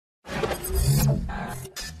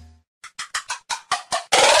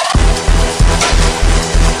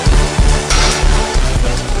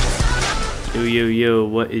Yo,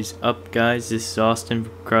 what is up, guys? This is Austin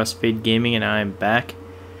from CrossFade Gaming, and I am back.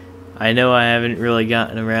 I know I haven't really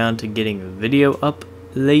gotten around to getting a video up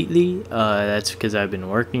lately. That's because I've been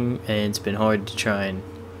working, and it's been hard to try and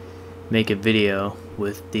make a video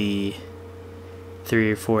with the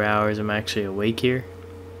 3 or 4 hours I'm actually awake here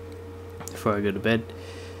before I go to bed.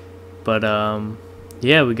 But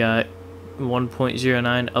yeah, we got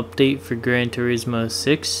 1.09 update for Gran Turismo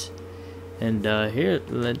 6. And here,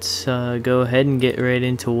 let's go ahead and get right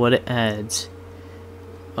into what it adds.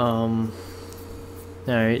 Alright,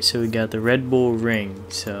 so we got the Red Bull Ring.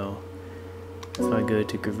 So if I go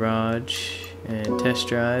to Garage and Test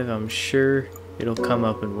Drive, I'm sure it'll come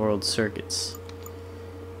up in World Circuits.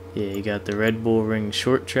 Yeah, you got the Red Bull Ring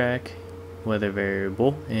Short Track, Weather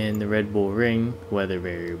Variable, and the Red Bull Ring Weather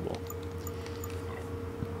Variable.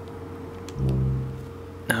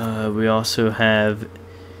 We also have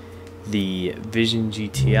the Vision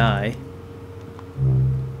GTI,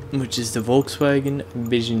 which is the Volkswagen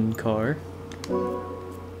Vision car,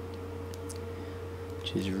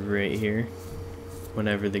 which is right here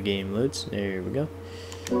whenever the game loads. There we go.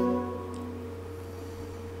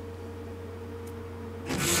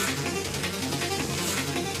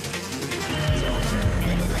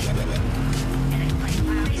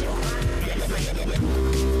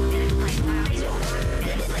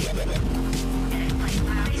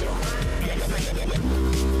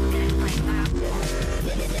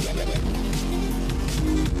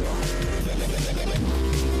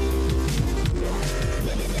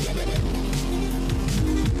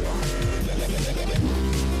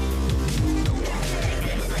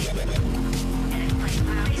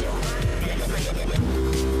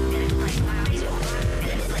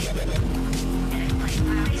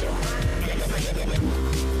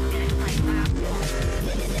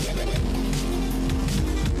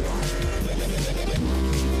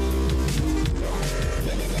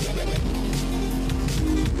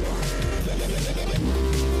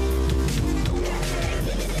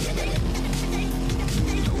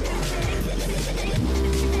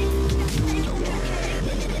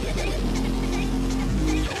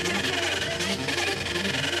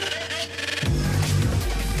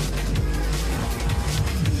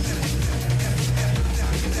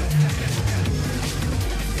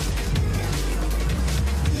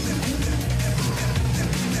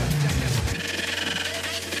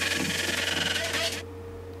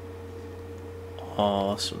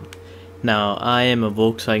 Awesome. Now, I am a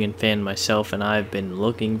Volkswagen fan myself, and I've been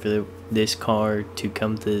looking for this car to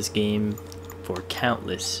come to this game for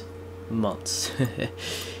countless months. We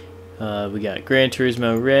got Gran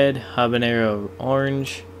Turismo Red, Habanero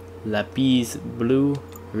Orange, Lapis Blue,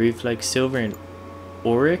 Reflex Silver, and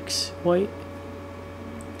Oryx White.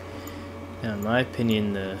 Now, in my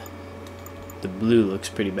opinion, the blue looks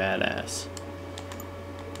pretty badass.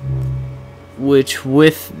 Which,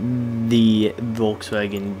 with the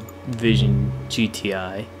Volkswagen Vision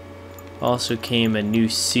GTI, also came a new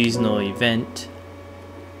seasonal event,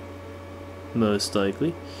 most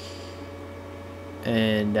likely,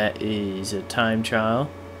 and that is a time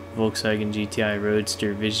trial Volkswagen GTI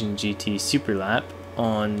Roadster Vision GT Super Lap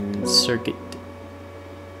on Circuito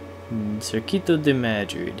de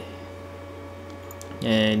Madrid,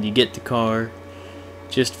 and you get the car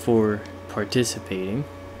just for participating.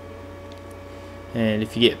 And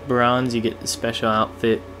if you get bronze, you get the special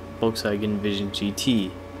outfit Volkswagen Vision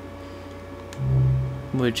GT,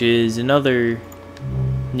 which is another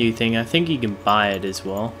new thing. I think you can buy it as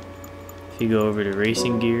well. If you go over to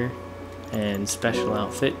Racing Gear and Special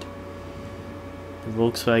Outfit, the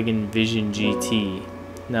Volkswagen Vision GT.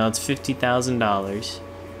 Now it's $50,000,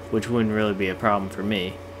 which wouldn't really be a problem for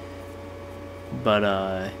me. But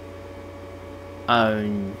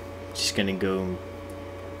I'm just gonna go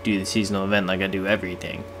do the seasonal event like I do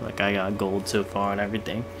everything. Like, I got gold so far and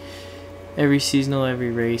everything. Every seasonal, every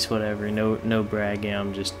race, whatever. No bragging.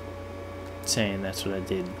 I'm just saying that's what I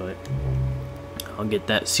did. But I'll get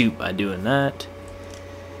that suit by doing that.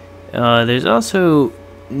 There's also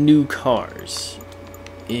new cars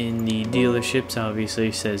in the dealerships. Obviously,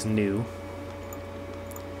 it says new.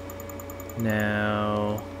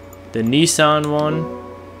 Now, the Nissan one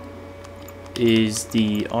is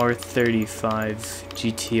the R35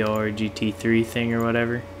 GTR GT3 thing or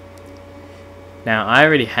whatever. Now, I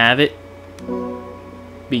already have it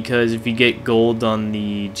because if you get gold on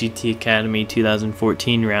the GT Academy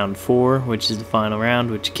 2014 round 4, which is the final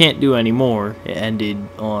round, which you can't do anymore, it ended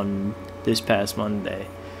on this past Monday,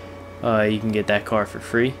 you can get that car for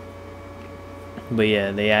free. But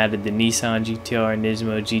yeah, they added the Nissan GTR,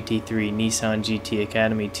 Nismo GT3, Nissan GT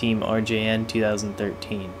Academy Team RJN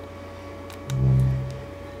 2013.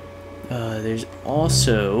 There's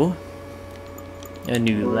also a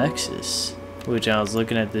new Lexus, which I was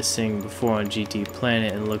looking at this thing before on GT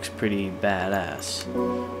Planet and looks pretty badass.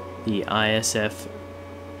 The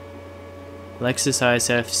Lexus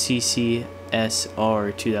ISF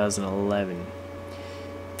CCSR 2011.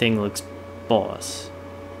 Thing looks boss.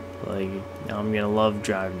 Like, I'm gonna love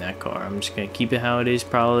driving that car. I'm just gonna keep it how it is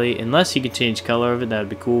probably, unless you can change color of it, that'd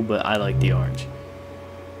be cool, but I like the orange.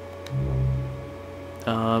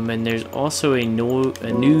 And there's also a new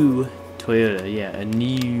Toyota, yeah, a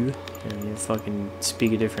new, you fucking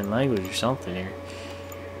speak a different language or something here.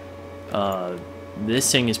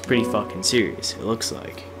 This thing is pretty fucking serious, it looks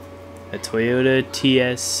like. A Toyota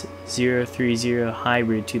TS030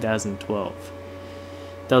 Hybrid 2012.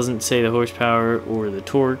 Doesn't say the horsepower or the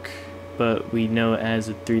torque, but we know it has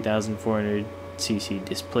a 3,400cc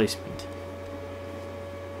displacement.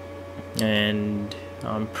 And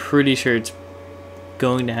I'm pretty sure it's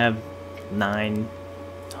going to have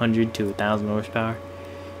 900 to 1,000 horsepower,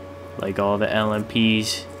 like all the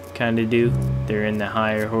LMPs kind of do. They're in the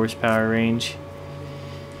higher horsepower range.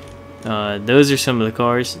 Those are some of the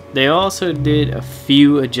cars. They also did a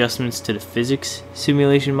few adjustments to the physics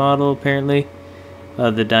simulation model, apparently.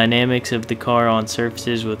 The dynamics of the car on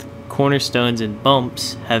surfaces with cornerstones and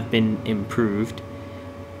bumps have been improved.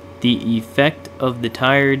 The effect of the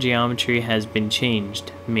tire geometry has been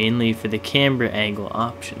changed, mainly for the camber angle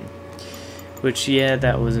option. Which, yeah,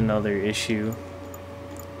 that was another issue.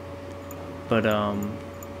 But,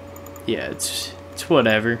 yeah, it's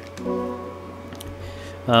whatever.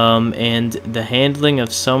 And the handling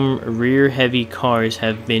of some rear-heavy cars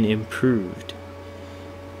have been improved.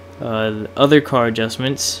 Other car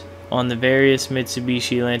adjustments. On the various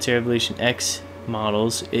Mitsubishi Lancer Evolution X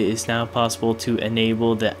models, it is now possible to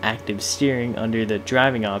enable the active steering under the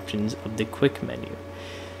driving options of the quick menu.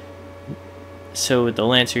 So with the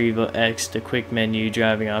Lancer Evo X, the quick menu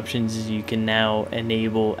driving options, you can now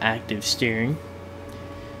enable active steering.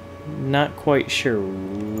 Not quite sure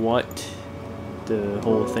what the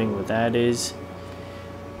whole thing with that is.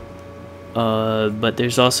 But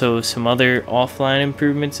there's also some other offline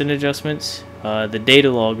improvements and adjustments. The data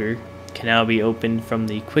logger can now be opened from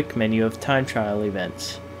the quick menu of time trial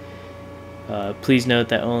events. Please note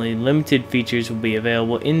that only limited features will be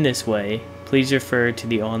available in this way. Please refer to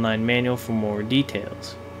the online manual for more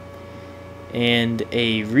details. And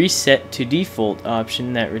a reset to default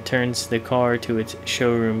option that returns the car to its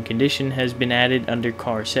showroom condition has been added under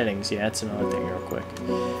car settings. Yeah, that's another thing real quick.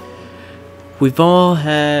 We've all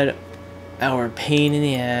had our pain in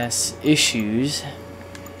the ass issues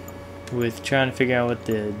with trying to figure out what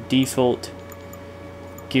the default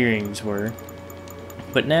gearings were,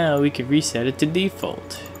 but now we can reset it to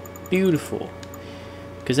default. Beautiful,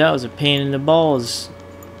 because that was a pain in the balls,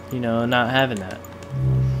 you know, not having that.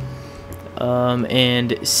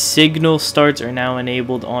 And signal starts are now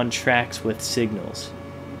enabled on tracks with signals.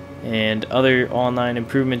 And other online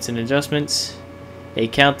improvements and adjustments. A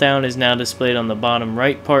countdown is now displayed on the bottom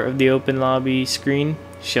right part of the open lobby screen,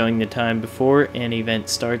 showing the time before an event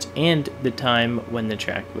starts and the time when the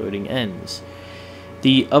track voting ends.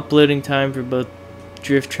 The uploading time for both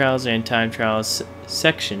drift trials and time trials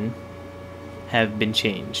section have been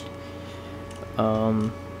changed.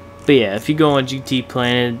 But yeah, if you go on GT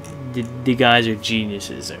Planet, the guys are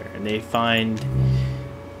geniuses there, and they find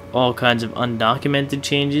all kinds of undocumented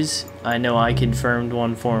changes. I know I confirmed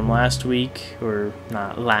one for him last week, or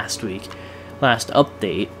not last week, last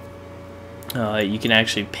update. You can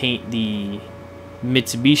actually paint the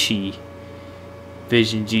Mitsubishi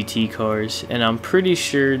Vision GT cars, and I'm pretty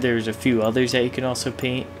sure there's a few others that you can also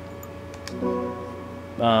paint.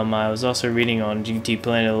 I was also reading on GT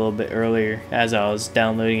Planet a little bit earlier as I was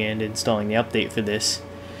downloading and installing the update for this,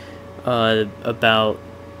 about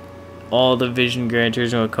all the Vision Gran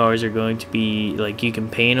Turismo cars are going to be, like, you can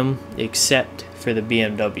paint them except for the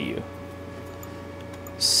BMW.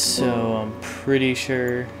 So I'm pretty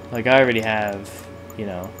sure, like, I already have, you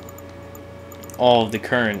know, all of the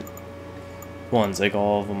current ones, like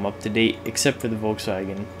all of them up to date, except for the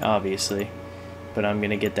Volkswagen, obviously. But I'm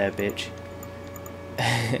gonna get that bitch.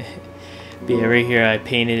 But yeah, right here I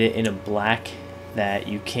painted it in a black that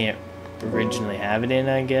you can't originally have it in,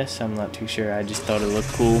 I guess. I'm not too sure. I just thought it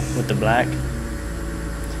looked cool with the black.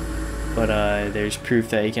 But there's proof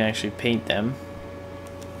that you can actually paint them.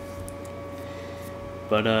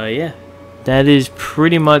 But yeah, that is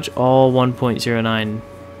pretty much all 1.09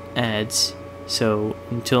 adds. So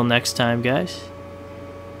until next time, guys,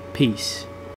 peace.